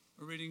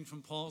reading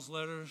from Paul's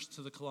letters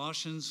to the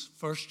Colossians,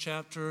 first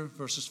chapter,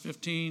 verses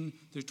 15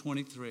 through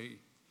 23.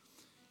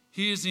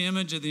 He is the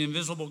image of the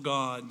invisible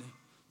God,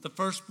 the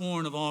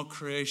firstborn of all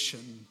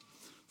creation.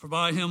 For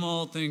by him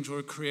all things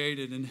were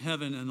created in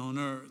heaven and on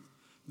earth,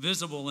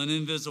 visible and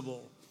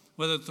invisible,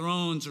 whether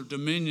thrones or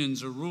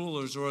dominions or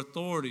rulers or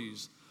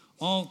authorities.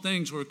 All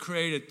things were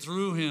created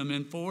through him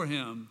and for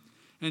him.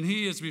 And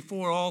he is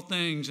before all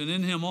things, and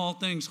in him all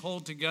things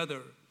hold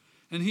together.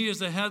 And he is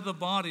the head of the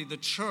body, the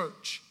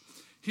church.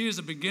 He is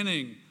the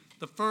beginning,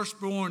 the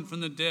firstborn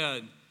from the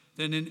dead,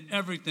 that in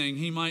everything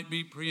he might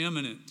be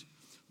preeminent.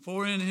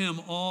 For in him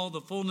all the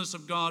fullness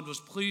of God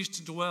was pleased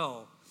to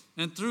dwell,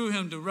 and through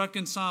him to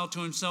reconcile to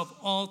himself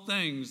all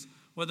things,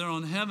 whether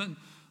on heaven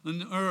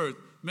and earth,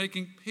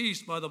 making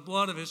peace by the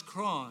blood of his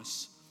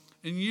cross.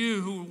 And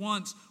you who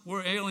once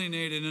were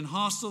alienated and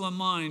hostile in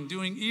mind,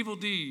 doing evil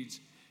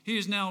deeds, he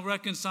is now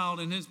reconciled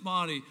in his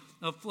body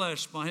of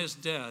flesh by his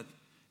death,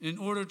 in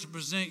order to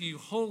present you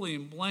holy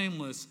and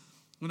blameless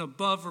and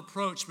above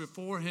reproach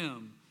before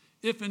him,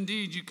 if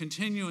indeed you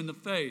continue in the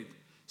faith,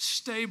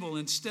 stable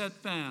and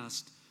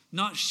steadfast,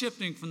 not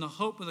shifting from the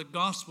hope of the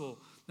gospel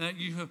that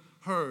you have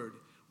heard,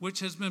 which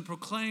has been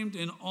proclaimed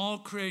in all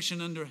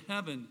creation under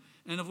heaven,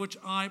 and of which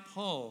I,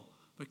 Paul,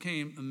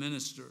 became a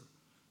minister.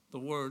 The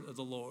word of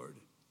the Lord.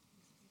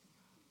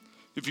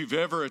 If you've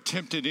ever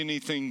attempted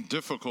anything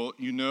difficult,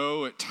 you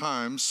know at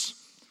times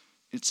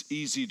it's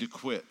easy to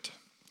quit.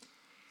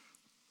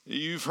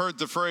 You've heard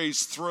the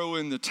phrase, throw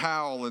in the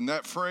towel, and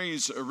that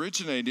phrase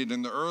originated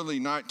in the early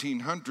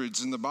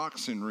 1900s in the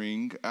boxing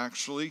ring,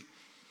 actually.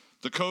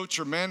 The coach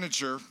or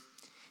manager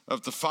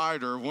of the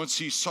fighter, once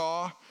he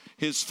saw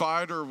his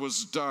fighter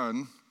was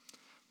done,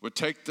 would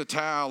take the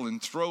towel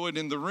and throw it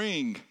in the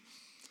ring.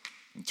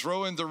 And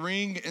throwing the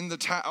ring in the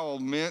towel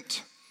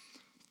meant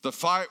the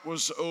fight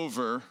was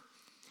over,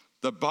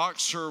 the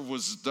boxer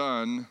was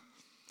done,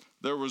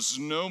 there was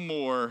no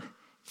more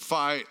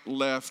fight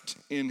left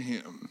in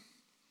him.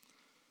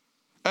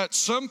 At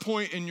some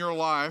point in your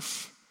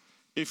life,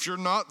 if you're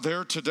not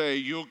there today,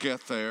 you'll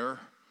get there,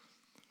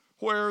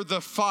 where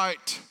the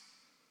fight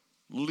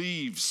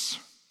leaves,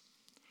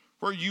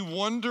 where you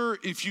wonder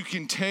if you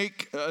can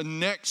take a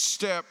next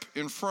step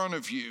in front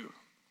of you.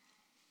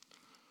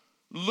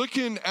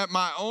 Looking at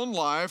my own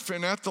life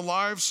and at the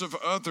lives of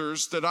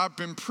others that I've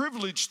been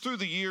privileged through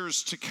the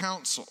years to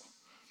counsel,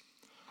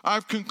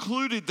 I've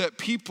concluded that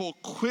people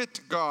quit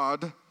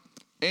God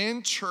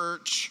and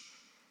church,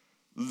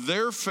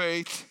 their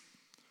faith,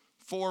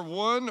 for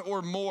one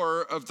or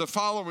more of the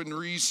following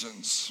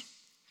reasons.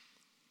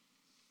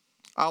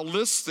 I'll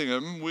list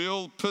them.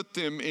 We'll put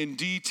them in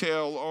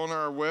detail on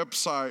our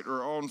website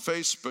or on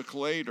Facebook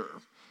later.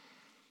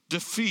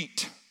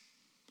 Defeat.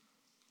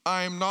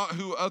 I am not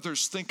who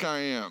others think I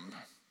am.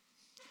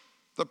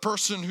 The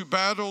person who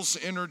battles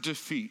inner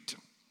defeat.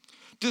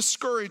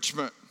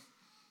 Discouragement.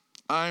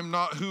 I am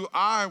not who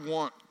I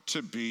want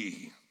to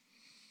be.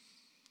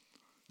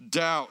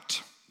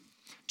 Doubt.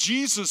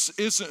 Jesus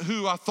isn't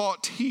who I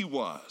thought he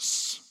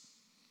was.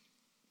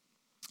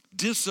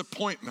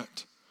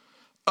 Disappointment.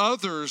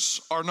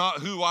 Others are not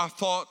who I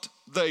thought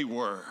they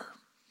were.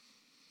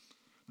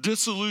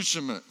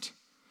 Disillusionment.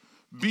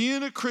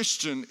 Being a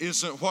Christian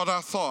isn't what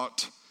I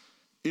thought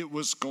it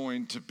was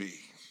going to be.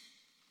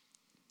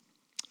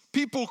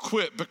 People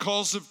quit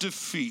because of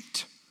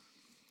defeat,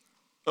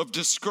 of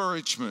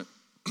discouragement,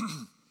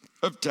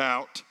 of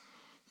doubt,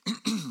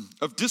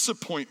 of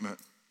disappointment,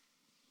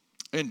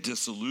 and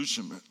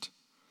disillusionment.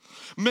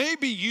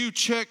 Maybe you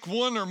check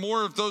one or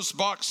more of those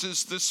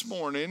boxes this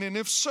morning, and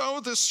if so,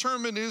 this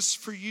sermon is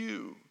for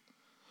you.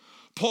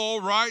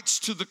 Paul writes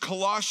to the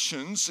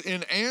Colossians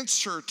in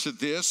answer to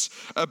this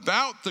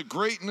about the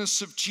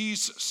greatness of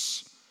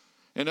Jesus.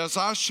 And as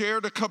I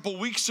shared a couple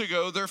weeks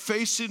ago, they're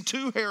facing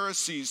two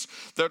heresies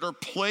that are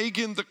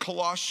plaguing the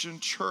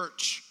Colossian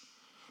church: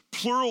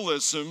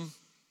 pluralism,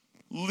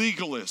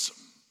 legalism.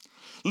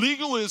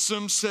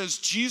 Legalism says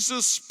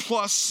Jesus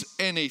plus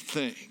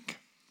anything.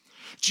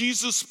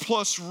 Jesus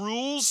plus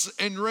rules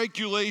and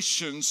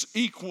regulations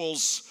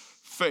equals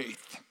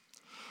faith.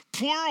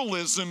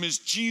 Pluralism is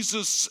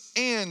Jesus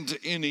and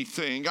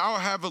anything. I'll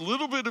have a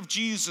little bit of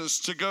Jesus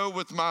to go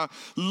with my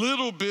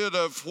little bit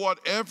of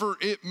whatever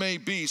it may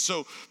be.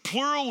 So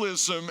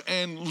pluralism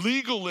and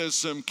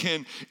legalism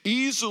can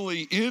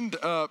easily end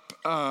up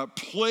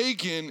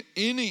plaguing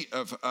any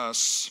of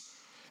us.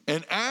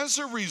 And as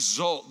a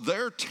result,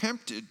 they're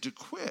tempted to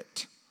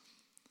quit.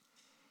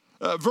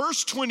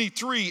 Verse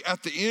 23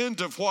 at the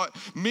end of what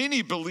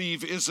many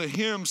believe is a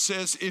hymn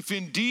says, if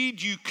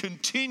indeed you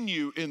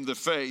continue in the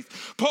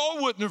faith.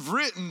 Paul wouldn't have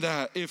written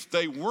that if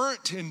they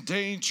weren't in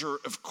danger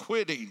of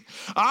quitting.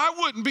 I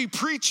wouldn't be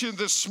preaching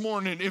this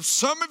morning if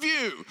some of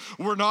you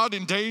were not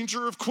in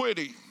danger of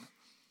quitting.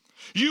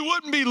 You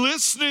wouldn't be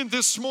listening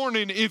this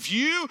morning if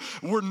you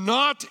were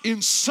not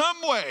in some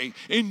way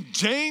in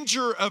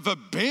danger of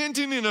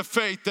abandoning a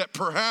faith that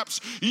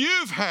perhaps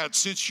you've had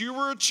since you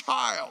were a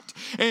child.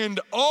 And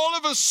all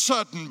of a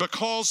sudden,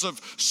 because of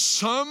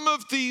some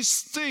of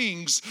these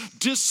things,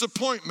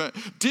 disappointment,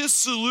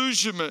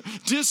 disillusionment,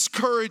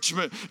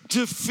 discouragement,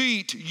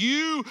 defeat,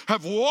 you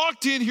have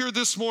walked in here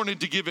this morning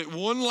to give it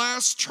one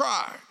last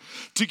try,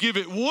 to give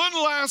it one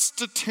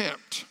last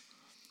attempt.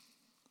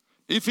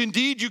 If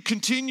indeed you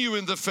continue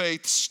in the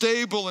faith,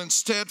 stable and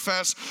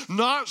steadfast,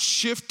 not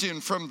shifting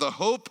from the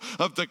hope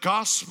of the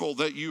gospel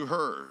that you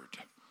heard.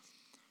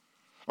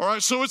 All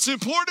right, so it's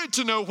important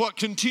to know what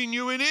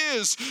continuing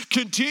is.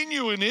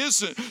 Continuing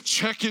isn't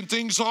checking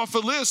things off a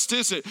list,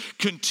 is it?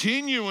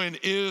 Continuing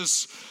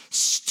is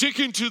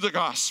sticking to the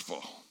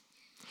gospel,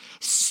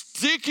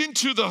 sticking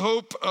to the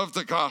hope of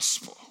the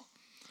gospel.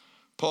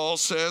 Paul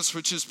says,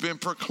 which has been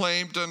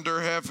proclaimed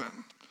under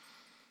heaven.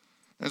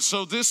 And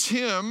so this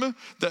hymn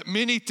that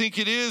many think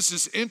it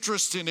is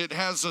interesting. It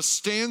has a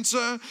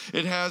stanza,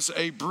 it has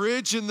a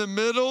bridge in the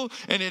middle,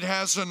 and it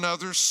has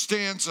another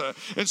stanza.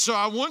 And so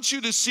I want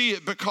you to see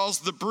it because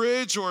the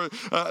bridge or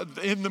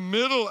in the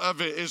middle of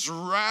it is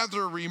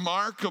rather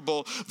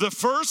remarkable. The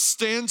first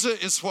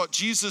stanza is what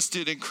Jesus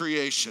did in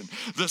creation.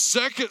 The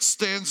second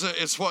stanza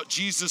is what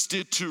Jesus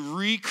did to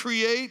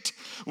recreate.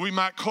 We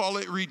might call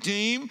it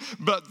redeem,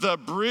 but the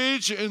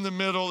bridge in the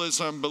middle is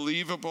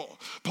unbelievable.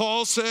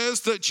 Paul says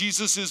that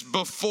Jesus is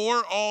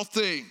before all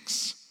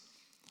things.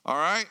 All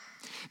right?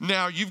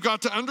 Now, you've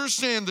got to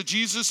understand the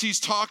Jesus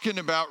he's talking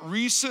about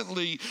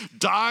recently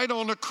died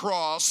on a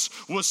cross,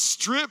 was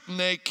stripped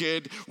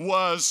naked,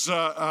 was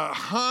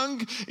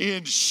hung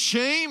in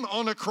shame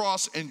on a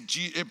cross, and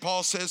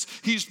Paul says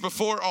he's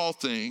before all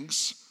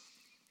things,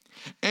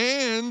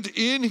 and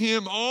in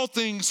him all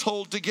things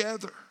hold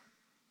together.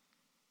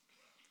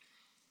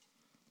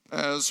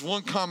 As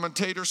one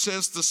commentator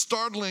says, the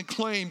startling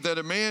claim that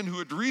a man who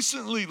had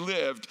recently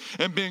lived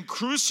and been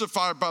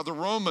crucified by the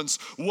Romans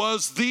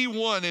was the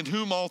one in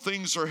whom all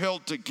things are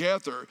held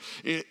together,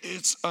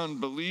 it's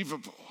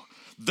unbelievable.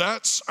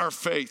 That's our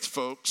faith,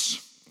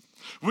 folks.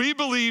 We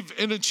believe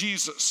in a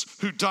Jesus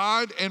who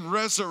died and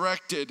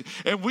resurrected,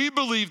 and we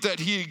believe that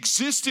he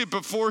existed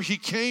before he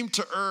came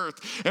to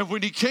earth. And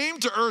when he came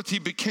to earth, he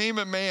became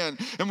a man.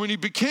 And when he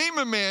became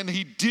a man,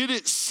 he did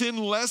it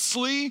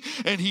sinlessly,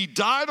 and he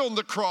died on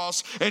the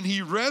cross, and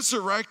he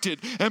resurrected.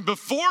 And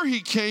before he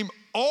came,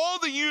 all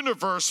the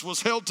universe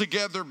was held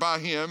together by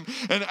him.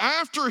 And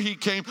after he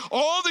came,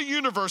 all the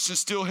universe is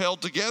still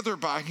held together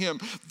by him.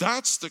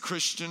 That's the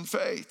Christian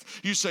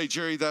faith. You say,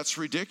 Jerry, that's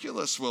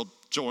ridiculous. Well,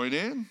 join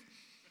in.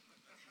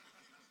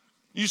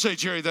 You say,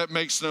 Jerry, that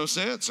makes no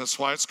sense. That's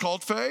why it's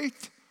called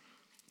faith.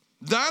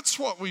 That's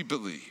what we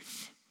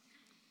believe.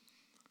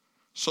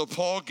 So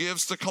Paul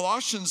gives the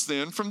Colossians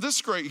then, from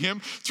this great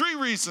hymn, 3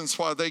 reasons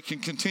why they can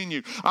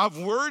continue. I've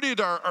worded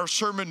our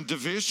sermon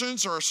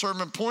divisions or our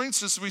sermon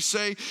points, as we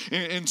say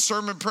in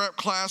sermon prep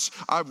class.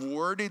 I've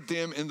worded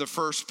them in the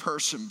first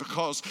person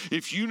because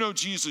if you know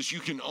Jesus,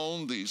 you can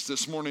own these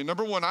this morning.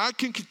 Number 1, I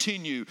can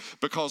continue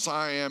because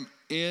I am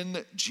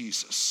in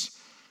Jesus.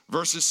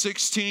 Verses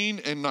 16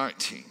 and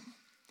 19.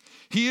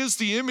 He is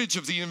the image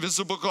of the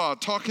invisible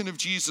God, talking of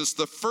Jesus,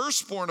 the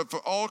firstborn of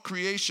all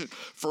creation.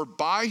 For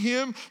by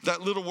him,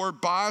 that little word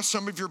by,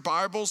 some of your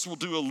Bibles will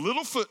do a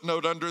little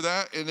footnote under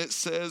that, and it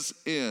says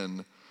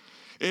in.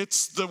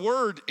 It's the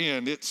word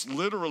in. It's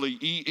literally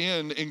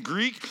E-N in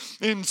Greek.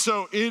 And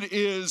so it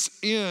is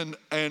in,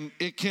 and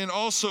it can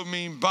also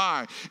mean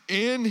by.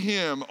 In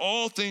him,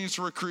 all things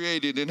were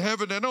created in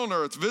heaven and on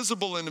earth,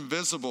 visible and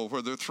invisible,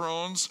 whether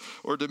thrones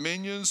or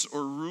dominions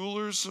or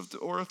rulers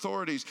or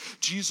authorities.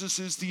 Jesus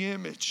is the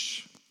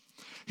image.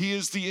 He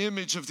is the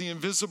image of the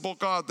invisible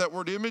God. That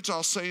word image,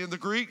 I'll say in the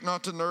Greek,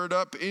 not to nerd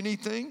up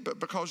anything,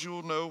 but because you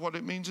will know what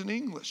it means in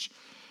English.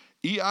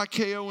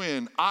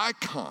 E-I-K-O-N,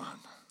 icon.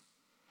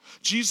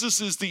 Jesus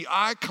is the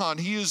icon.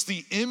 He is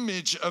the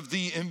image of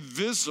the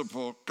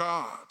invisible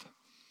God.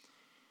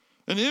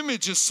 An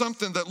image is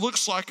something that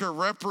looks like or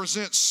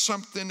represents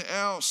something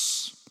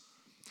else.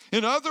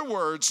 In other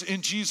words,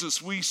 in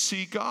Jesus, we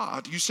see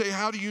God. You say,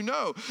 how do you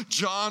know?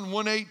 John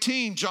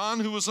 1:18, John,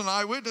 who was an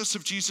eyewitness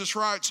of Jesus,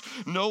 writes,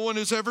 no one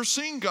has ever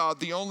seen God,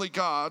 the only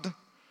God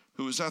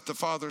who is at the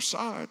Father's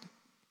side.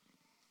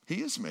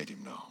 He has made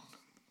him known.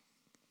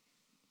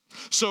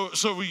 So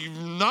we've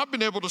not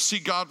been able to see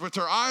God with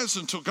our eyes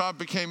until God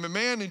became a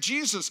man in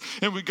Jesus.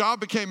 And when God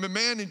became a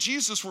man in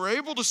Jesus, we're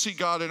able to see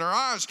God in our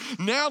eyes.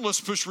 Now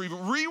let's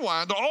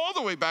rewind all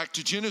the way back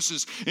to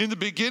Genesis. In the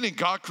beginning,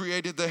 God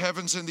created the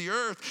heavens and the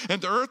earth. And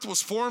the earth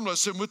was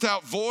formless and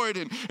without void.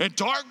 And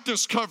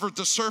darkness covered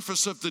the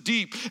surface of the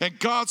deep. And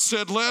God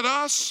said, let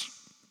us.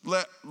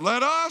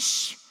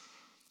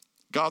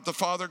 God the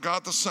Father,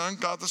 God the Son,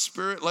 God the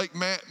Spirit,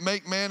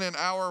 make man in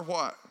our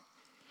what?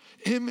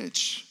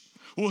 Image.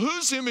 Well,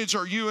 whose image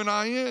are you and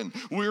I in?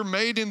 We're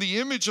made in the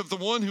image of the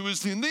one who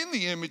is the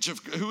image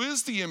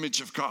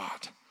of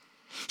God.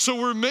 So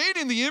we're made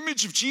in the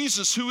image of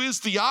Jesus, who is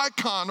the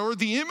icon or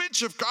the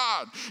image of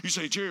God. You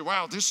say, Jerry,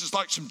 wow, this is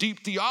like some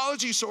deep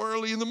theology so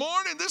early in the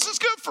morning. This is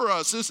good for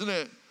us, isn't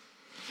it?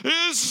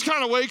 This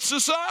kind of wakes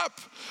us up.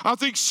 I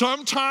think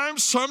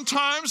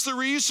sometimes the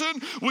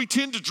reason we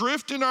tend to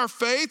drift in our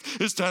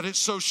faith is that it's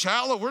so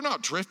shallow. We're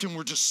not drifting,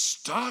 we're just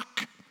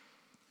stuck.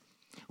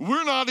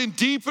 We're not in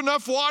deep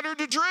enough water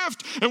to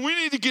drift. And we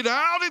need to get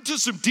out into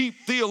some deep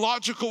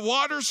theological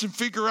waters and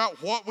figure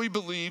out what we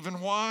believe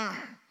and why.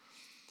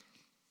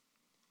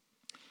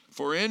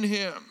 For in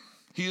him,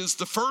 he is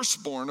the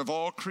firstborn of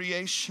all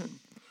creation.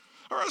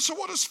 All right, so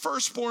what does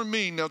firstborn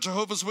mean? Now,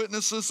 Jehovah's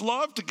Witnesses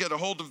love to get a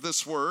hold of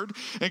this word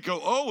and go,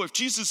 oh, if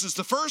Jesus is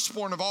the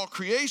firstborn of all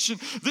creation,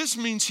 this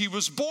means he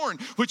was born,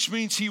 which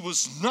means he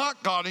was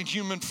not God in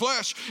human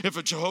flesh. If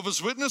a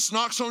Jehovah's Witness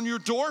knocks on your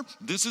door,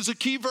 this is a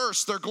key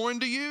verse they're going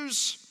to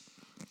use.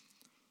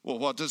 Well,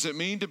 what does it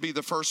mean to be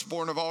the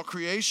firstborn of all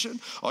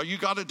creation? All you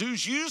got to do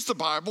is use the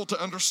Bible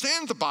to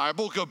understand the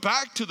Bible. Go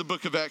back to the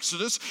book of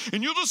Exodus,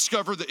 and you'll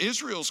discover that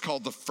Israel's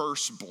called the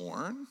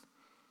firstborn.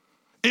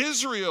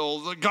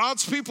 Israel,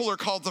 God's people are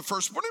called the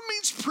firstborn. It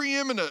means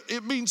preeminent.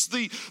 It means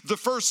the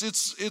first.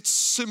 It's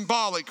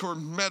symbolic or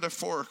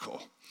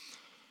metaphorical.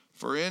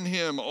 For in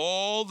him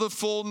all the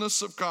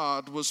fullness of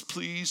God was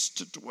pleased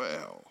to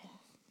dwell.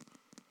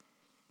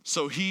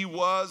 So he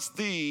was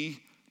the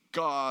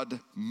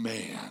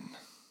God-man.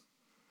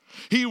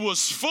 He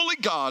was fully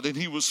God and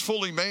he was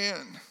fully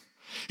man.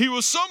 He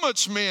was so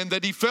much man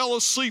that he fell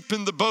asleep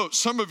in the boat.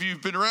 Some of you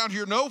who've been around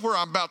here know where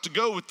I'm about to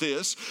go with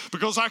this,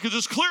 because I could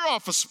just clear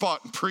off a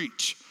spot and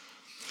preach.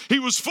 He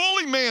was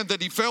fully man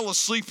that he fell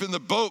asleep in the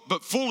boat,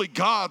 but fully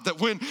God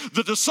that when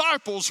the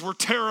disciples were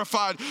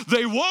terrified,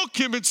 they woke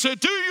him and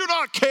said, do you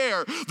not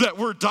care that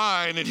we're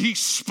dying? And he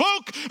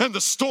spoke and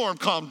the storm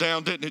calmed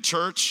down, didn't it,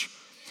 church?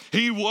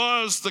 He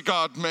was the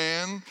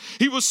God-man.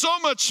 He was so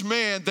much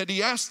man that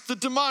he asked the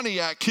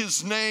demoniac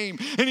his name.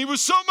 And he was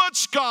so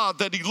much God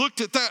that he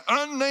looked at that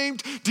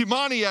unnamed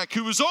demoniac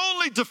who was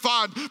only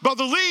defined by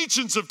the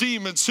legions of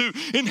demons who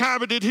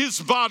inhabited his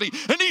body.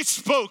 And he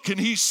spoke and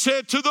he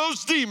said to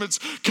those demons,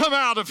 come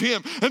out of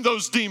him. And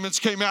those demons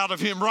came out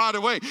of him right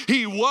away.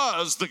 He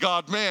was the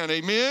God-man.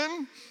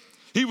 Amen?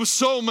 He was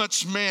so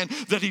much man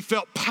that he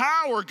felt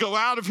power go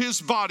out of his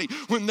body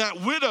when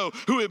that widow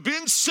who had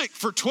been sick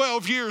for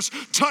 12 years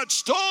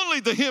touched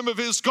only the hem of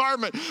his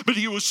garment. But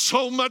he was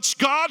so much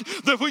God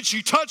that when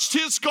she touched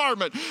his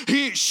garment,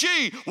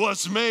 she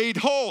was made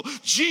whole.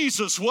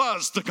 Jesus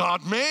was the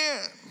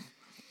God-man.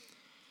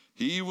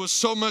 He was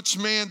so much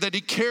man that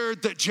he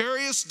cared that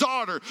Jairus'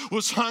 daughter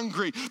was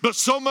hungry, but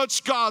so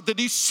much God that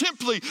he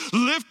simply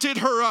lifted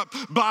her up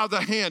by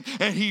the hand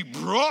and he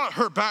brought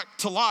her back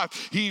to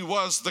life. He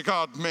was the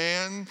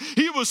God-man.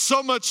 He was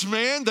so much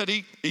man that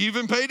he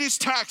even paid his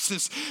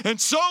taxes,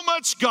 and so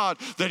much God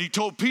that he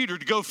told Peter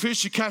to go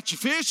fish and catch a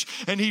fish,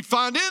 and he'd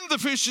find in the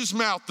fish's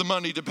mouth the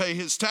money to pay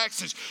his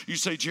taxes. You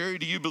say, Jerry,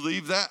 do you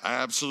believe that?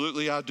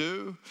 Absolutely, I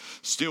do.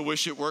 Still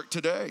wish it worked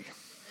today.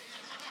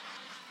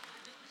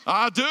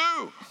 I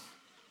do.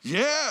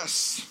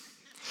 Yes.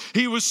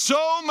 He was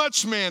so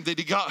much man that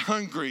he got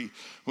hungry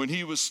when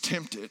he was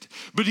tempted.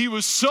 But he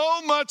was so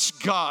much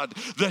God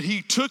that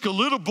he took a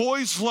little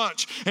boy's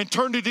lunch and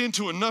turned it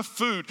into enough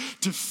food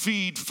to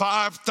feed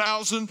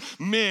 5,000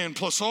 men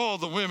plus all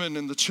the women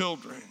and the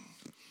children.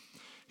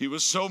 He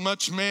was so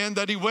much man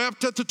that he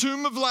wept at the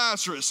tomb of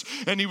Lazarus.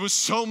 And he was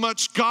so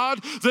much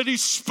God that he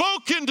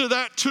spoke into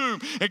that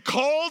tomb and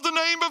called the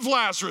name of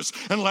Lazarus.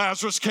 And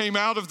Lazarus came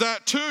out of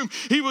that tomb.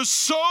 He was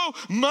so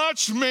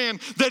much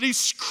man that he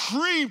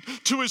screamed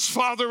to his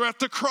Father at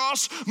the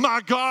cross, my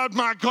God,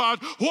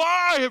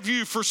 why have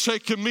you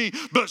forsaken me?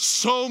 But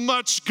so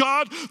much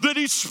God that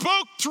he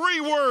spoke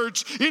 3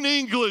 words in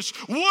English,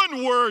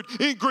 1 word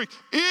in Greek.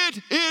 It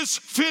is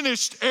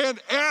finished. And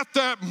at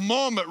that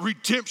moment,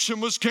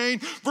 redemption was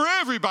gained for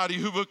everybody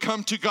who would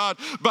come to God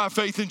by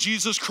faith in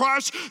Jesus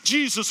Christ.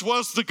 Jesus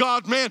was the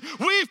God-man.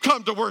 We've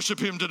come to worship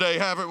him today,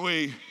 haven't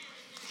we?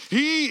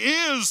 He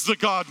is the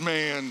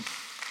God-man.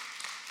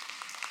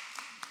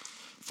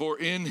 For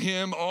in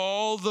him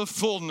all the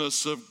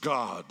fullness of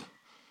God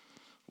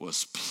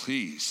was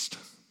pleased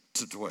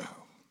to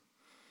dwell.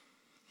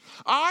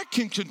 I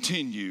can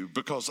continue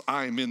because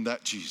I am in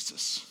that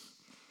Jesus.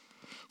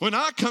 When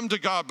I come to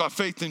God by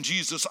faith in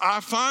Jesus, I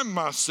find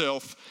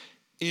myself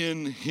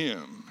in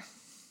him.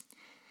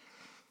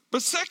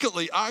 But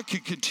secondly, I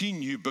can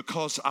continue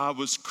because I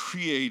was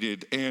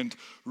created and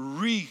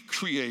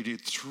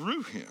recreated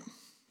through him.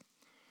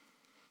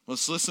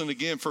 Let's listen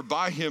again. For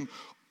by him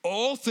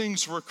all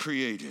things were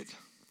created,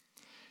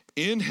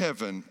 in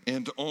heaven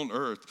and on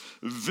earth,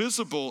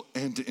 visible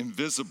and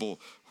invisible,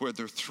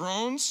 whether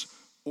thrones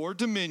or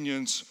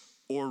dominions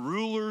or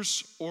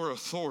rulers or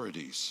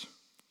authorities.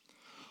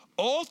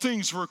 All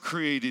things were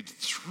created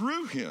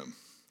through him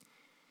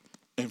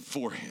and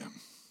for him.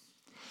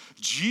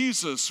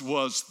 Jesus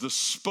was the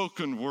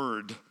spoken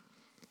word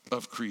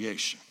of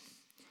creation.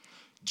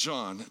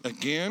 John,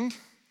 again,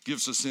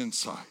 gives us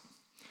insight.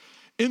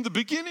 In the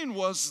beginning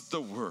was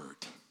the Word,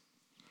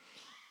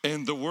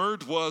 And the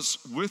Word was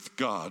with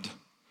God,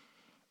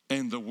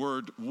 and the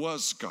Word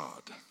was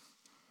God.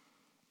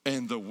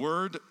 And the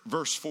Word,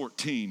 verse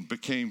 14,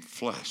 became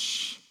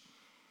flesh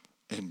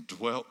and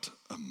dwelt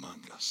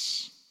among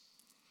us.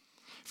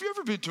 Have you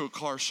ever been to a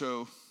car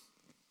show?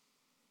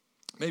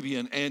 Maybe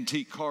an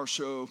antique car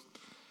show,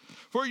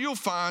 where you'll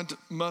find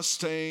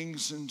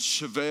Mustangs and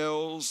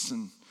Chevelles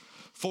and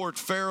Ford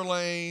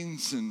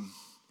Fairlanes and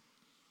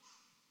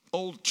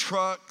old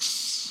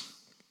trucks.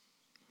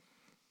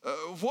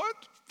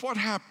 What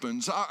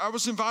happens? I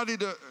was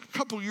invited a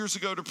couple years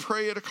ago to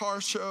pray at a car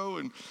show,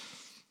 and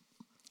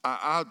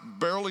I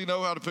barely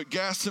know how to put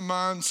gas in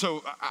mine,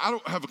 so I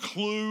don't have a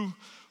clue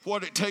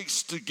what it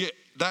takes to get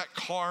that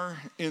car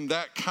in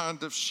that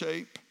kind of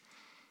shape.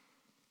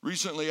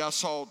 Recently, I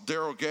saw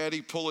Daryl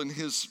Gaddy pulling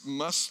his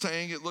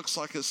Mustang. It looks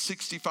like a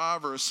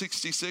 65 or a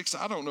 66.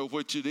 I don't know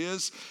which it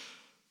is,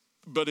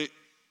 but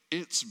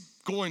it's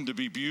going to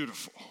be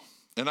beautiful.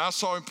 And I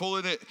saw him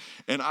pulling it,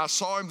 and I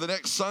saw him the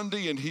next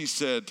Sunday, and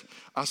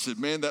I said,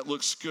 man, that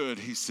looks good.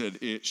 He said,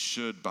 it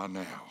should by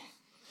now.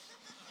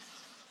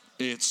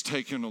 It's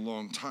taken a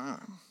long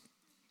time.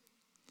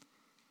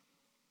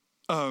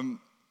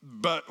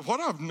 But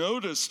what I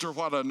noticed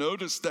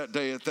that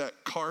day at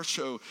that car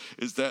show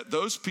is that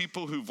those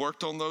people who've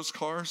worked on those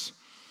cars,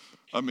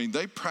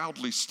 they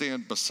proudly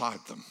stand beside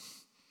them.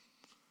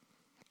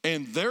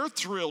 And they're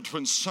thrilled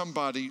when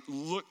somebody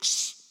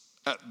looks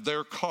at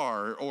their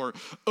car or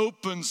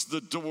opens the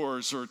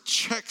doors or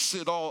checks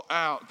it all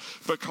out,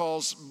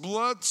 because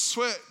blood,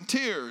 sweat, and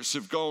tears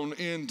have gone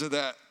into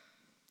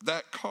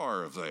that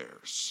car of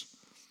theirs.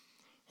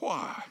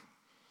 Why?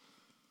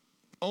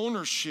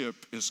 Ownership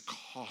is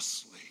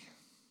costly.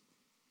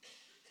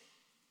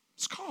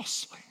 It's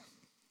costly.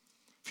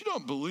 If you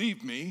don't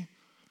believe me,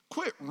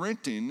 quit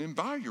renting and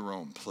buy your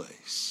own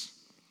place.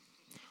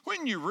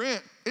 When you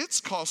rent,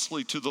 it's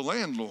costly to the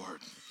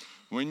landlord.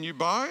 When you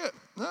buy it,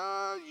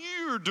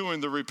 you're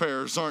doing the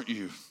repairs, aren't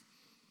you?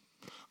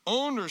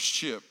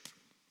 Ownership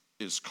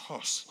is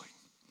costly.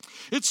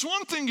 It's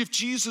one thing if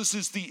Jesus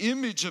is the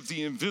image of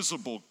the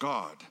invisible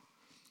God,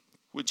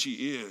 which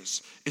he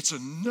is. It's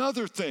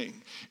another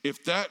thing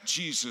if that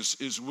Jesus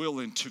is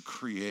willing to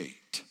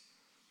create.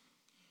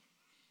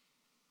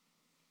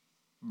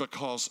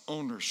 Because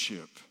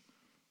ownership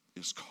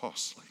is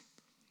costly.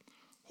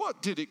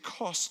 What did it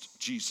cost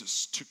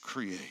Jesus to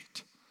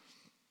create?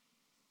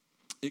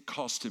 It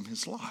cost him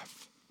his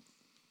life.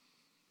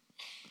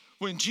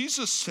 When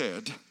Jesus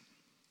said,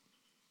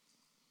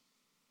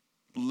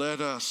 let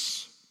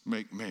us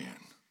make man,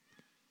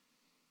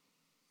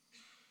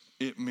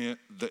 it meant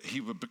that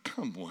he would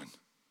become one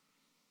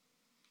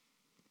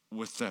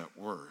with that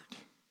word.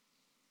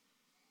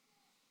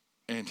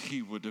 And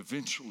he would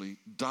eventually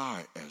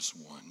die as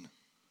one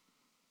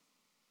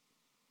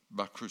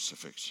by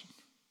crucifixion.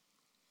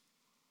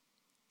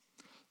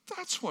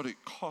 That's what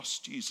it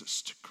cost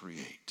Jesus to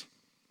create.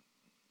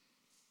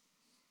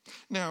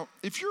 Now,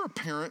 if you're a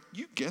parent,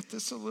 you get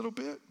this a little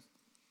bit.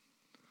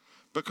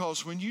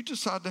 Because when you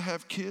decide to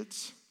have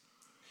kids,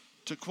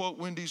 to quote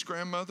Wendy's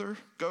grandmother,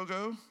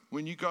 go,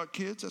 when you got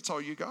kids, that's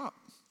all you got.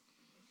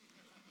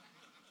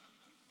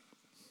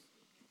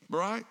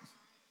 Right?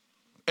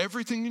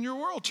 Everything in your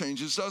world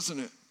changes, doesn't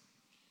it?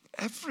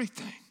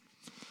 Everything.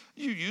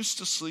 You used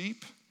to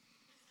sleep.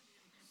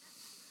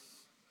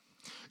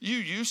 You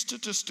used to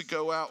just to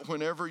go out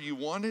whenever you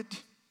wanted,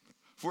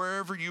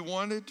 wherever you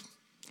wanted,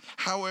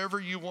 however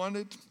you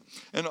wanted.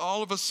 And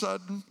all of a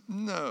sudden,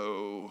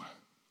 no,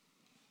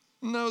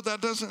 that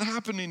doesn't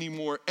happen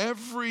anymore.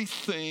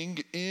 Everything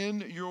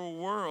in your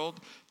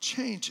world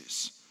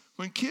changes.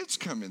 When kids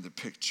come in the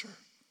picture,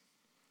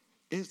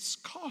 it's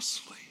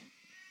costly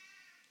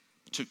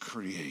to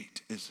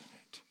create, isn't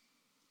it?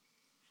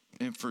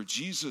 And for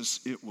Jesus,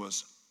 it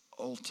was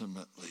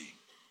ultimately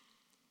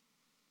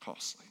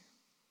costly.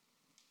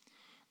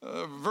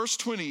 Verse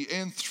 20,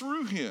 and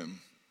through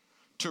him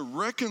to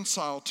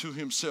reconcile to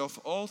himself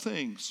all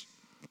things.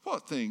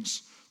 What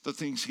things? The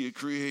things he had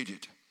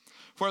created,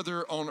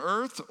 whether on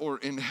earth or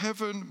in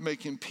heaven,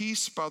 making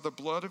peace by the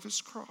blood of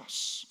his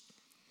cross.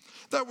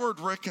 That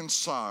word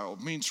reconcile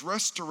means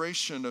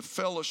restoration of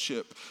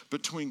fellowship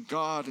between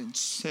God and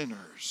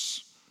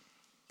sinners.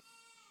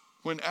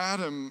 When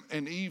Adam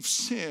and Eve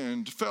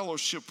sinned,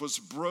 fellowship was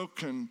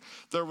broken.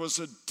 There was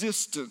a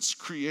distance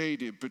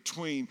created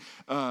between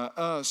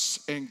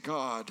us and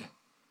God.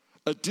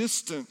 A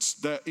distance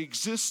that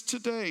exists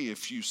today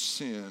if you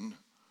sin.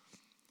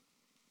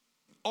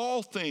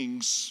 All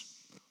things,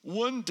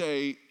 one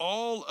day,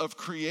 all of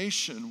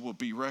creation will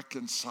be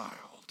reconciled.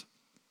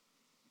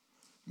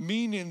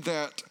 Meaning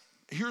that,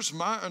 here's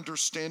my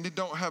understanding,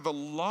 don't have a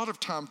lot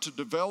of time to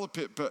develop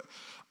it, but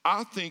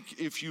I think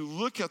if you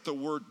look at the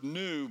word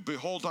new,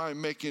 behold, I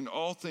am making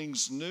all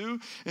things new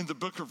in the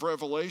book of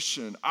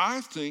Revelation,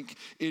 I think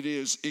it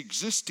is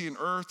existing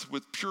earth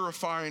with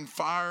purifying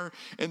fire,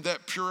 and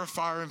that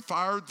purifying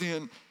fire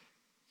then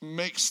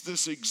makes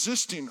this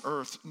existing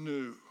earth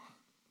new.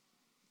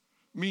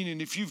 Meaning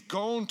if you've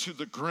gone to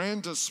the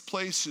grandest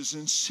places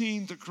and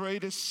seen the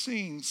greatest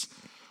scenes,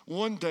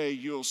 one day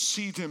you'll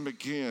see them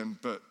again,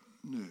 but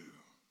new.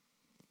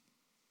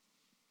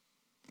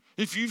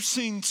 If you've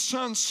seen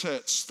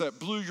sunsets that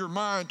blew your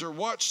mind or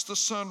watched the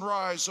sun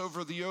rise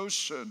over the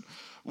ocean,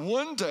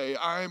 one day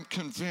I am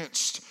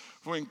convinced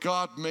when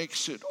God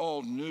makes it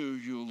all new,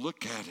 you'll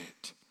look at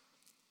it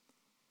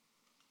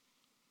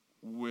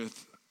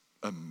with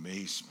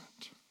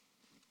amazement.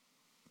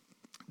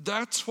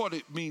 That's what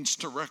it means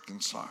to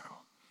reconcile.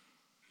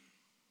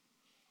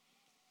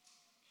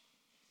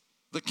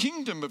 The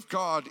kingdom of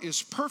God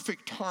is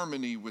perfect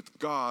harmony with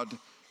God,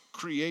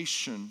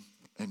 creation,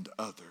 and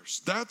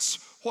others. That's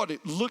what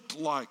it looked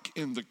like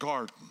in the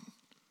garden.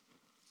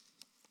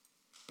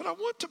 But I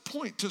want to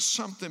point to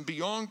something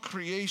beyond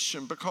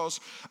creation,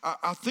 because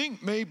I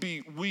think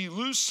maybe we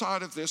lose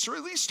sight of this, or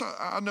at least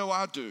I know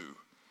I do.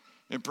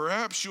 And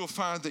perhaps you'll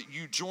find that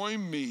you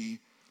join me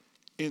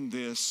in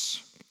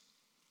this.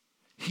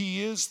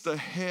 He is the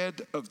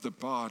head of the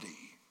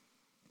body,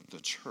 the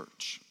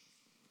church.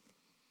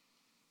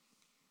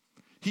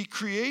 He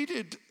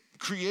created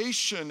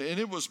creation, and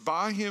it was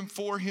by him,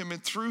 for him,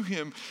 and through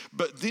him.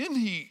 But then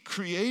he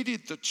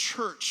created the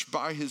church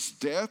by his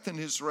death and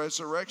his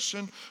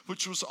resurrection,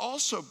 which was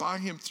also by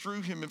him,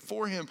 through him, and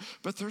for him.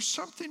 But there's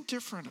something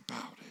different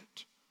about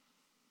it.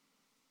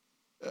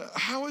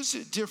 How is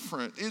it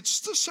different? It's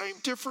the same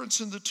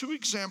difference in the two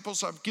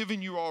examples I've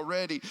given you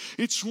already.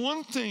 It's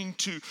one thing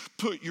to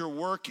put your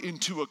work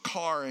into a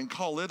car and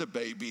call it a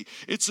baby.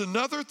 It's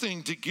another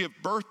thing to give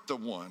birth to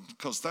one,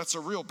 because that's a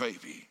real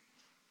baby.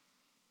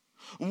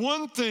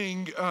 One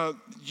thing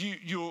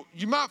you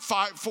might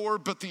fight for,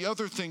 but the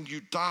other thing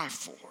you die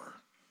for.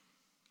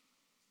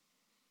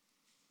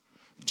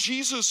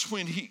 Jesus,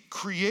 when he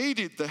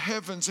created the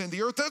heavens and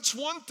the earth, that's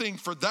one thing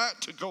for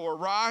that to go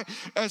awry,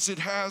 as it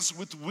has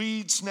with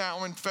weeds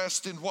now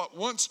infesting what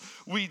once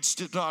weeds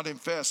did not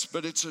infest.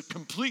 But it's a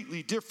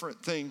completely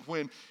different thing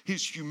when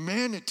his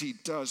humanity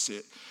does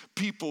it,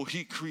 people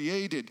he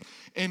created.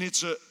 And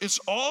it's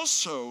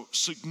also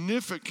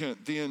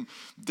significant then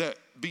that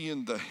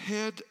being the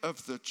head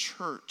of the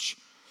church,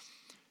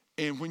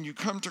 and when you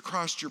come to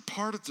Christ, you're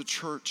part of the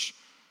church,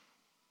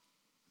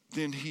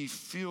 then he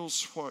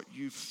feels what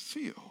you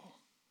feel.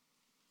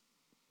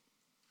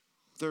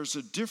 There's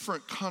a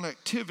different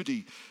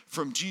connectivity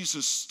from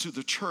Jesus to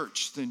the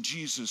church than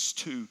Jesus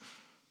to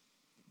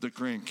the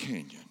Grand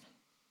Canyon.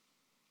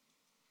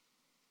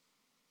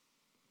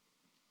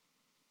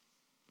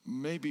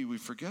 Maybe we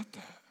forget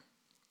that.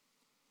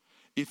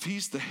 If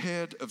he's the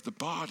head of the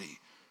body,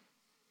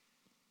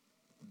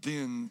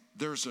 then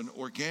there's an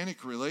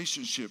organic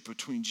relationship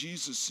between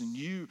Jesus and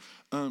you,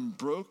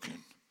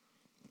 unbroken.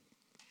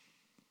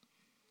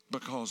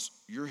 Because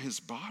you're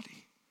his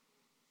body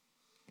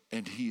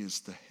and he is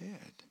the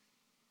head.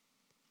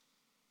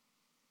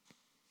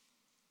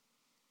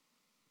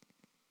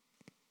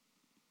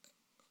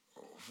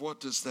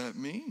 What does that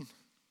mean?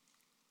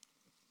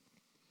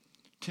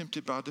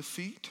 Tempted by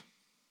defeat?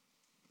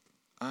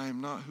 I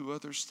am not who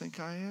others think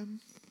I am.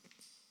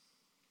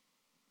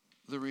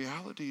 The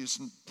reality is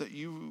that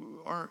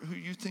you aren't who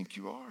you think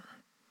you are.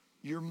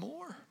 You're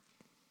more.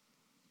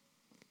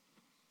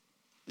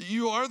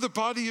 You are the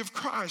body of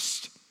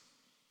Christ.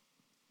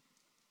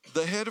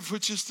 The head of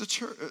which is the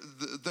church,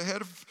 the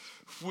head of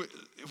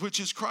which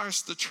is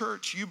Christ, the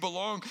church, you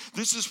belong.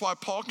 This is why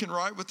Paul can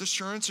write with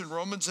assurance in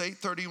Romans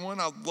 8:31.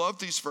 I love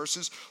these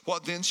verses.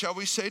 What then shall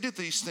we say to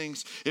these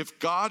things? If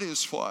God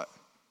is what?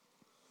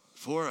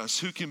 For us,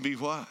 who can be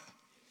what?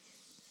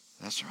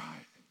 That's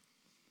right.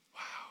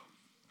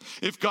 Wow.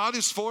 If God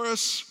is for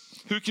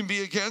us, who can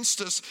be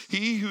against us?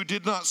 He who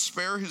did not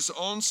spare his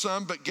own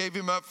son, but gave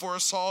him up for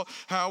us all,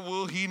 how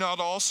will he not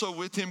also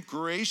with him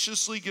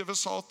graciously give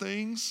us all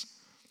things?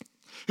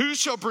 Who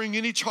shall bring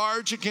any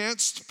charge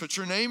against? Put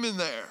your name in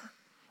there.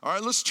 All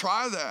right, let's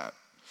try that.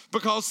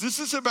 Because this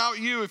is about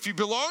you if you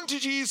belong to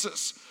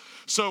Jesus.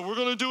 So we're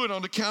going to do it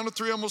on the count of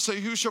 3. I'm going to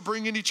say, who shall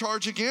bring any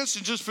charge against?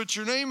 And just put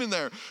your name in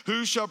there.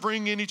 Who shall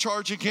bring any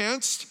charge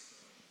against?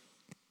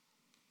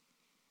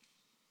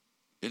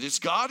 It is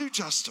God who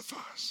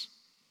justifies.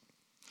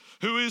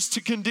 Who is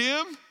to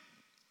condemn?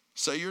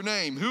 Say your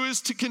name. Who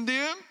is to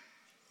condemn?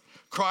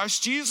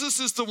 Christ Jesus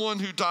is the one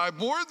who died.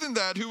 More than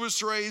that, who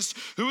was raised,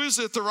 who is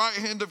at the right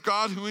hand of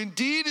God, who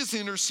indeed is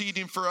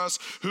interceding for us.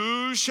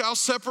 Who shall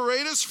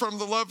separate us from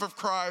the love of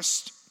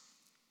Christ?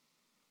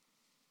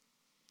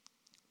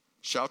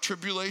 Shall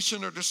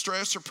tribulation or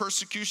distress or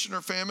persecution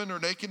or famine or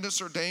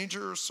nakedness or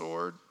danger or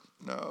sword?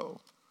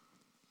 No.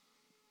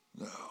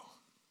 No.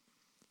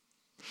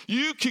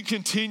 You can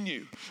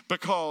continue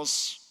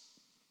because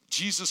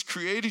Jesus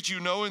created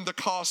you knowing the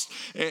cost,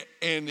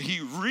 and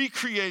he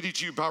recreated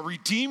you by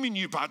redeeming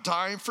you, by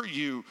dying for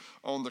you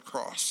on the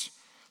cross.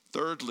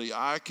 Thirdly,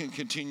 I can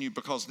continue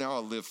because now I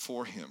live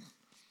for him.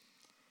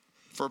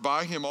 For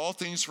by him all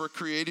things were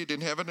created in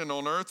heaven and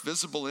on earth,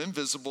 visible,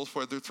 invisible,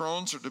 whether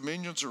thrones or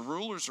dominions or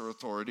rulers or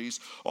authorities.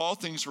 All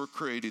things were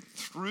created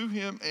through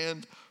him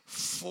and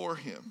for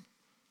him.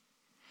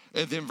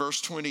 And then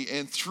verse 20,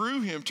 and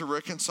through him to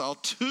reconcile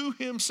to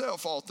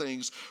himself all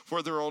things,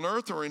 whether on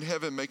earth or in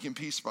heaven, making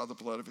peace by the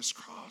blood of his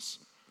cross.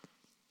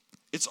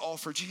 It's all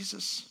for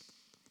Jesus.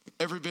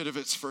 Every bit of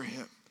it's for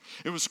him.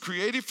 It was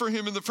created for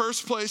him in the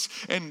first place,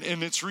 and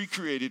it's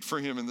recreated for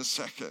him in the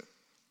second.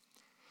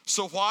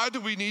 So why do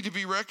we need to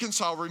be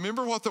reconciled?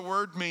 Remember what the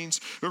word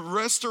means: a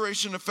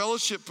restoration of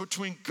fellowship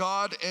between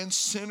God and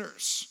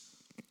sinners.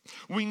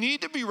 We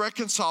need to be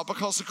reconciled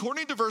because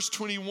according to verse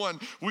 21,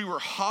 we were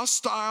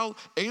hostile,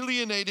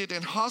 alienated,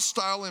 and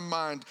hostile in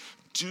mind,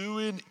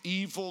 doing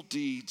evil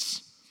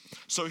deeds.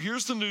 So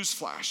here's the news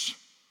flash.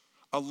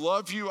 I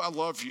love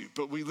you,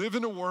 but we live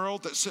in a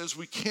world that says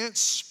we can't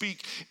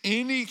speak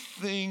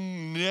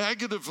anything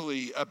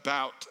negatively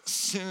about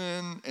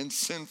sin and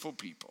sinful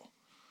people.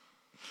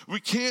 We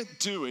can't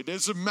do it.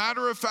 As a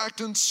matter of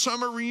fact, in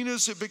some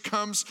arenas, it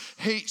becomes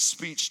hate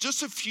speech.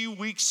 Just a few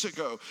weeks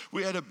ago,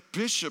 we had a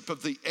bishop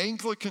of the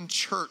Anglican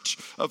Church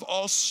of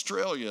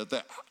Australia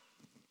that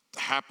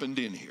happened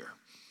in here.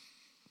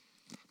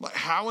 Like,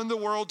 how in the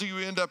world do you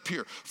end up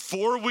here?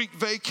 4-week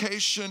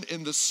vacation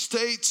in the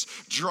States,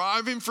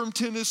 driving from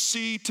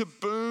Tennessee to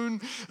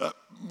Boone,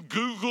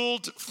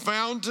 Googled,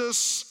 found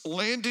us,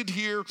 landed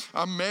here.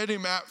 I met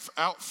him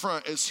out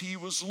front as he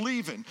was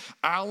leaving.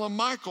 Alan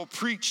Michael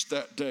preached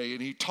that day,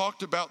 and he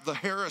talked about the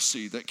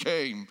heresy that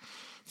came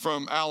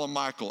from Alan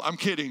Michael. I'm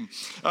kidding.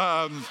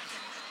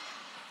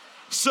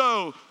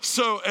 So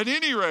at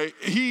any rate,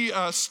 he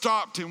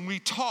stopped and we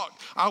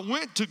talked. I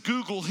went to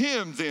Google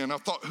him then. I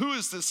thought, who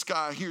is this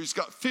guy here? He's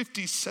got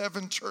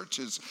 57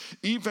 churches,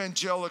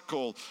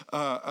 evangelical,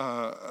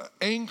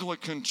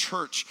 Anglican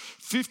church,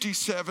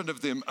 57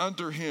 of them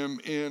under him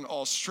in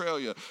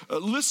Australia.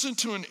 Listen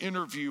to an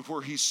interview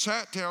where he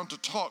sat down to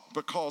talk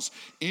because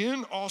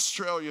in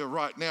Australia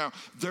right now,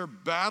 they're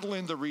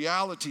battling the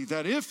reality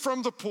that if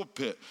from the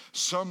pulpit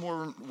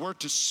someone were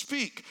to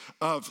speak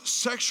of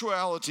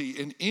sexuality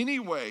in any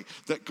way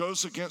that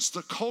goes against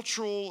the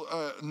cultural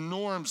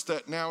norms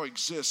that now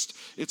exist,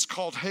 it's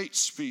called hate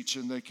speech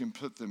and they can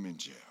put them in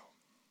jail.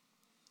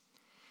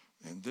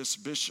 And this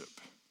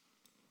bishop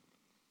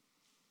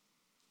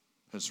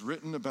has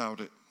written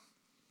about it,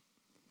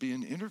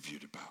 being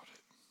interviewed about it.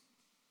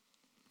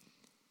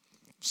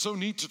 So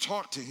neat to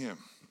talk to him.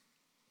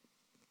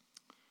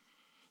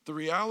 The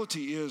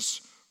reality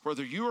is,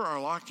 whether you or I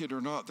like it or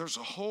not, there's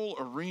a whole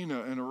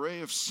arena, an array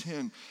of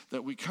sin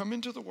that we come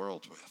into the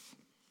world with.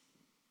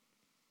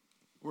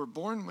 We're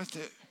born with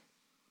it.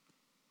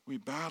 We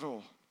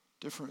battle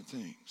different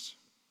things.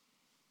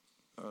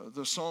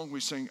 The song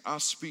we sing, I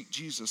Speak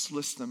Jesus,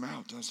 lists them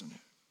out, doesn't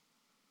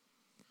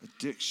it?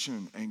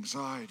 Addiction,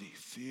 anxiety,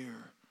 fear.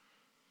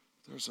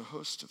 There's a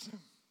host of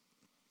them.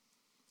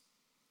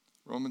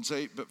 Romans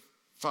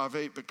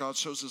 5:8, but God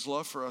shows his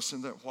love for us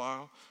in that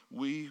while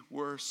we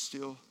were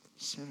still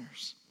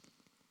sinners.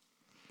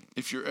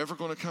 If you're ever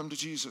going to come to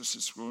Jesus,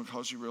 it's going to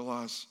cause you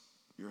realize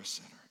you're a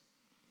sinner.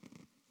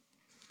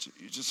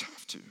 You just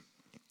have to.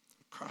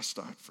 Christ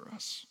died for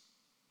us.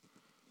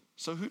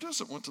 So who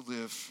doesn't want to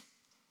live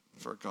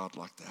for a God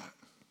like that?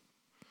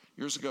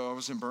 Years ago, I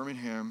was in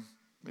Birmingham,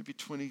 maybe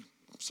 20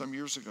 some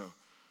years ago,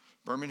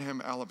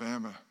 Birmingham,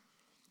 Alabama,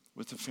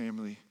 with a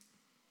family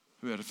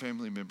who had a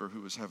family member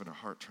who was having a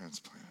heart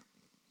transplant.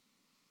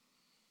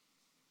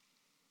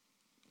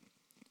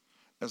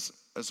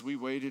 As we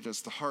waited,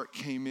 as the heart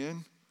came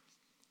in,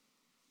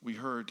 we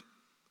heard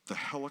the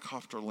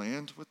helicopter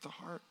land with the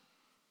heart.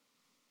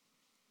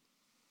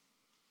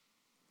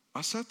 I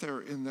sat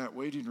there in that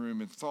waiting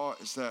room and thought,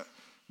 as that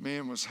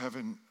man was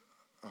having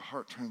a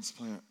heart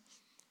transplant,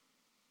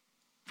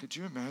 could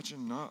you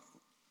imagine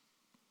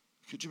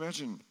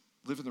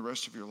living the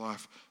rest of your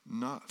life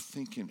not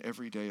thinking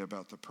every day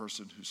about the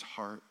person whose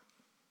heart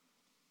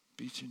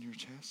beats in your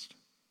chest?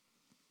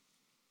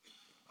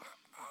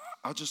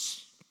 I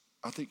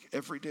think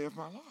every day of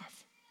my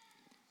life,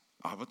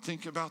 I would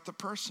think about the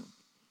person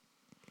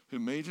who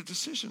made a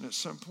decision at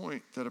some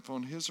point that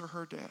upon his or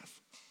her death,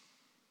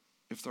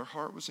 if their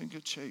heart was in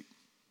good shape,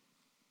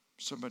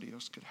 somebody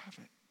else could have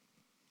it.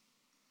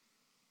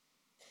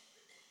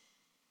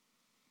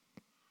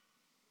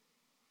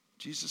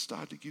 Jesus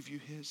died to give you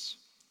his.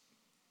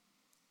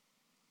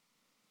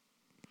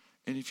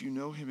 And if you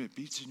know him, it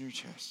beats in your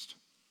chest.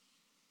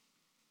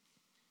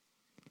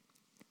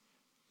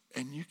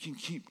 And you can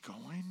keep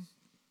going.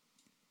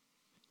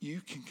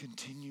 You can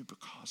continue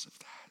because of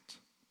that.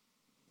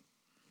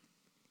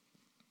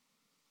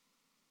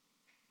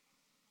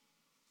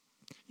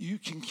 You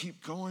can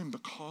keep going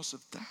because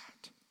of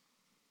that.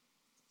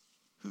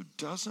 Who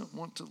doesn't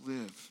want to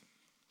live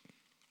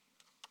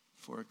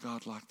for a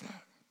God like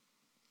that?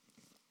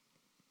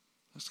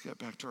 Let's get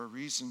back to our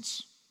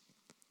reasons.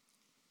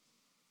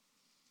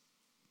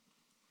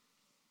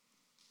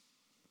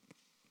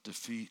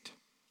 Defeat.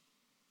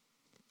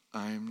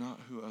 I am not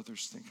who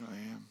others think I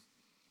am.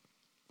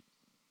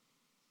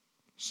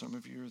 Some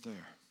of you are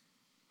there.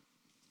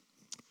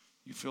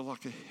 You feel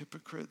like a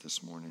hypocrite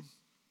this morning?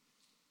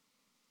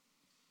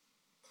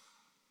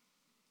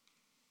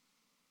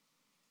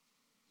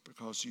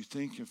 Because you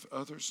think if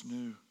others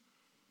knew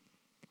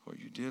what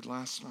you did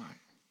last night,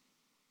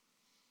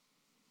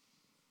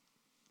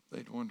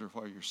 they'd wonder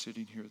why you're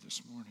sitting here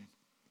this morning.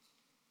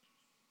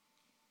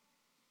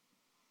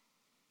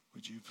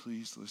 would you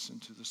please listen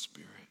to the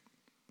Spirit?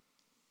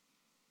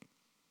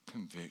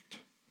 Convict.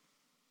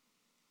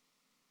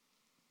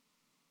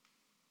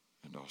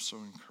 And also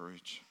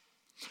encourage.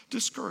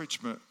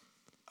 Discouragement.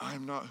 I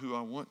am not who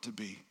I want to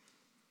be.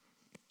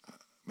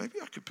 Maybe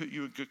I could put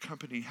you in good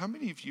company. How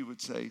many of you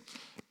would say,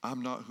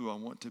 I'm not who I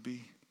want to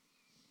be?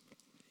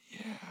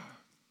 Yeah.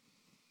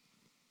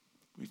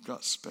 We've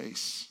got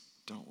space,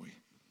 don't we?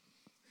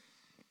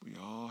 We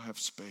all have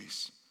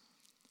space.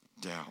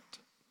 Doubt.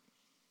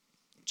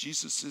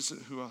 Jesus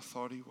isn't who I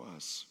thought he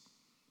was.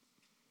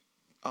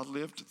 I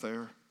lived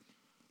there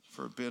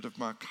for a bit of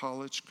my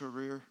college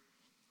career,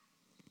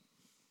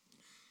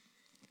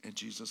 and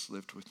Jesus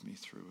lived with me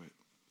through it.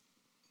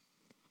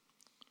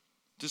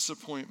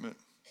 Disappointment.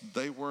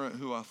 They weren't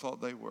who I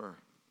thought they were.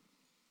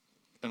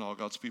 And all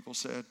God's people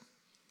said,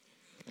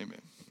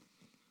 amen.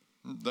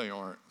 They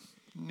aren't.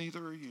 Neither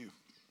are you.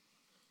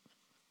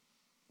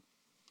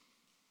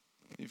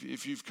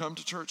 If you've come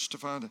to church to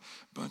find a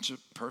bunch of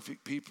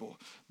perfect people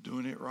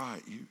doing it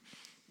right,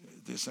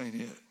 this ain't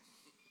it.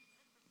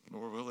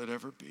 Nor will it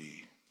ever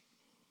be.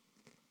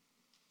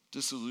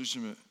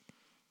 Disillusionment,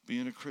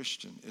 being a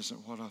Christian,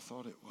 isn't what I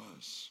thought it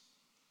was.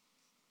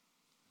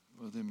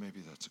 Well, then maybe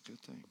that's a good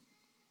thing.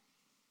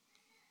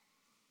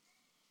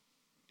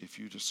 If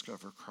you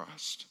discover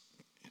Christ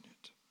in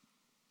it.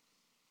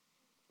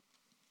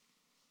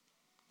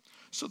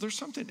 So there's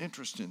something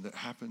interesting that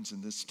happens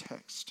in this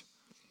text.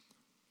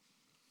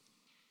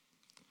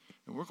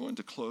 And we're going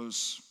to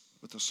close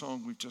with a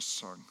song we've just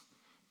sung,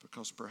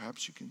 because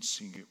perhaps you can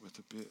sing it with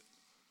a bit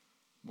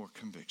more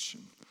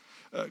conviction.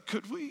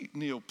 Could we,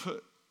 Neil,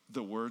 put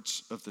the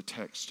words of the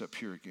text up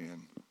here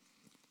again?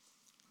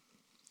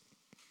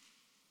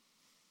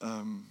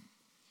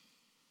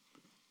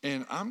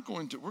 And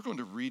we're going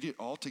to read it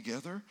all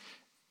together,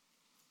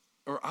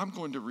 or I'm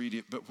going to read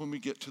it, but when we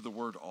get to the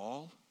word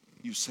all,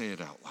 you say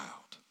it out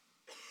loud.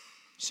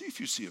 See if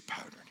you see a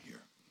pattern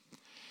here.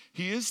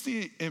 He is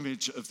the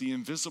image of the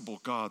invisible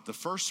God, the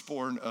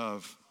firstborn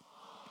of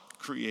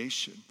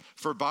creation.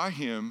 For by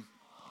him,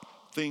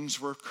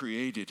 things were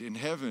created in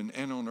heaven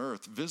and on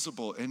earth,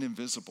 visible and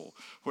invisible,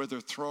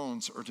 whether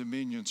thrones or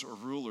dominions or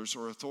rulers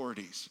or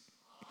authorities.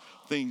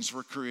 Things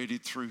were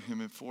created through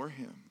him and for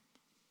him.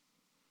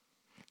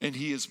 And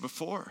he is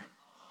before,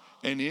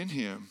 and in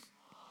him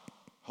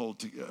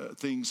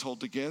things hold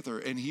together.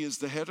 And he is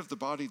the head of the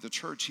body, the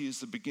church. He is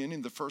the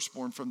beginning, the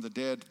firstborn from the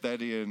dead,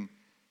 that in...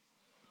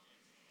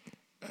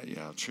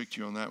 I tricked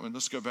you on that one.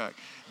 Let's go back.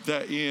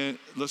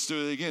 Let's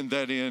do it again.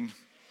 That in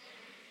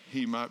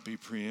he might be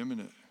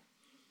preeminent.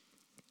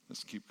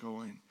 Let's keep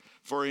going.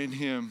 For in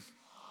him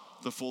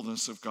the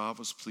fullness of God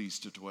was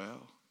pleased to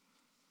dwell.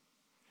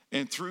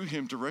 And through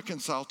him to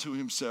reconcile to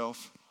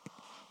himself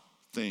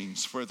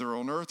things, whether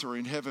on earth or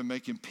in heaven,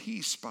 making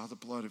peace by the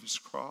blood of his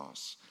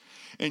cross.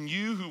 And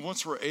you who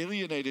once were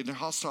alienated and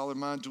hostile in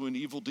mind, doing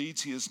evil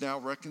deeds, he is now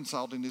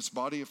reconciled in his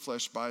body of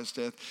flesh by his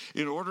death,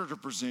 in order to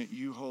present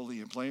you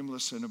holy and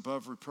blameless and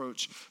above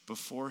reproach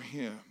before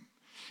him.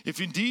 If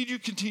indeed you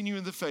continue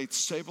in the faith,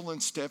 stable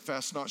and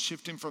steadfast, not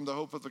shifting from the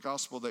hope of the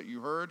gospel that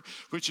you heard,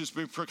 which has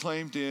been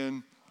proclaimed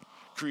in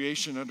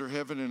creation under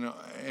heaven,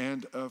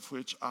 and of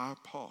which I,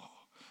 Paul,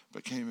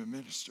 became a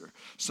minister.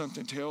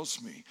 Something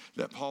tells me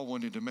that Paul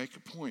wanted to make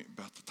a point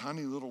about the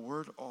tiny little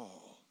word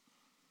all.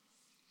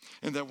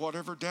 And that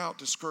whatever doubt,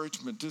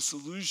 discouragement,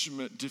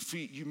 disillusionment,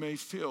 defeat you may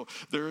feel,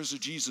 there is a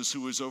Jesus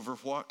who is over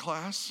what,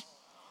 class?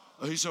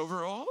 He's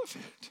over all of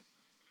it.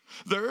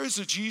 There is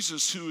a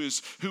Jesus who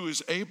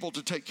is able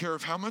to take care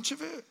of how much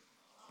of it?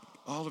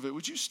 All of it.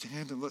 Would you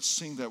stand and let's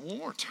sing that one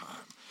more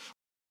time?